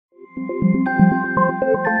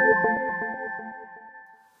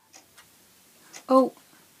Oh,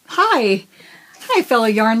 hi. Hi, fellow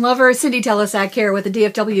yarn lover. Cindy Telesack here with the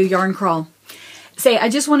DFW Yarn Crawl. Say, I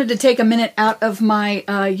just wanted to take a minute out of my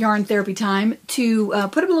yarn therapy time to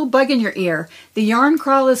put a little bug in your ear. The Yarn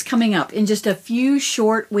Crawl is coming up in just a few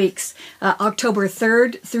short weeks, October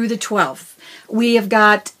 3rd through the 12th. We have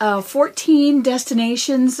got 14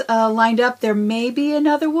 destinations lined up. There may be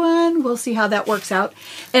another one. We'll see how that works out.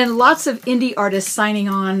 And lots of indie artists signing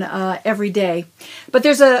on every day. But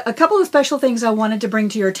there's a couple of special things I wanted to bring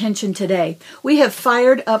to your attention today. We have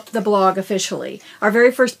fired up the blog officially. Our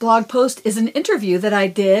very first blog post is an interview that I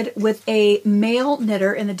did with a male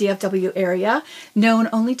knitter in the DFW area, known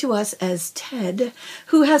only to us as Ted,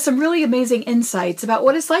 who has some really amazing insights about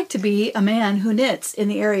what it's like to be a man who knits in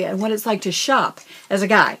the area and what it's like to shop as a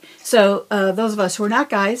guy. So those of us who are not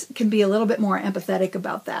guys can be a little bit more empathetic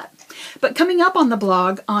about that. But coming up on the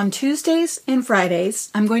blog on Tuesdays and Fridays,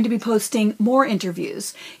 I'm going to be posting more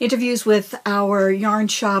interviews with our yarn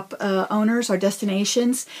shop owners, our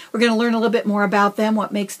destinations. We're going to learn a little bit more about them,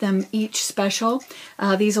 what makes them each special.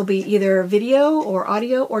 These will be either video or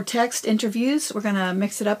audio or text interviews. We're going to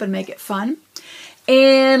mix it up and make it fun.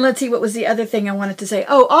 And let's see, what was the other thing I wanted to say?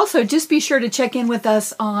 Oh, also, just be sure to check in with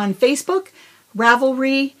us on Facebook,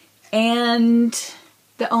 Ravelry, and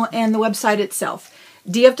the website itself,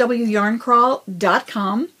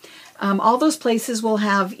 dfwyarncrawl.com. All those places will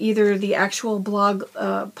have either the actual blog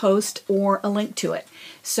post or a link to it.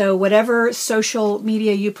 So whatever social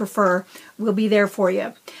media you prefer will be there for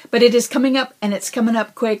you. But it is coming up, and it's coming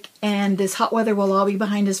up quick, and this hot weather will all be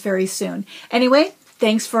behind us very soon. Anyway,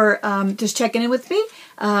 thanks for just checking in with me.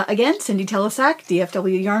 Again, Cindy Telesack,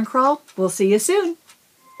 DFW Yarn Crawl. We'll see you soon.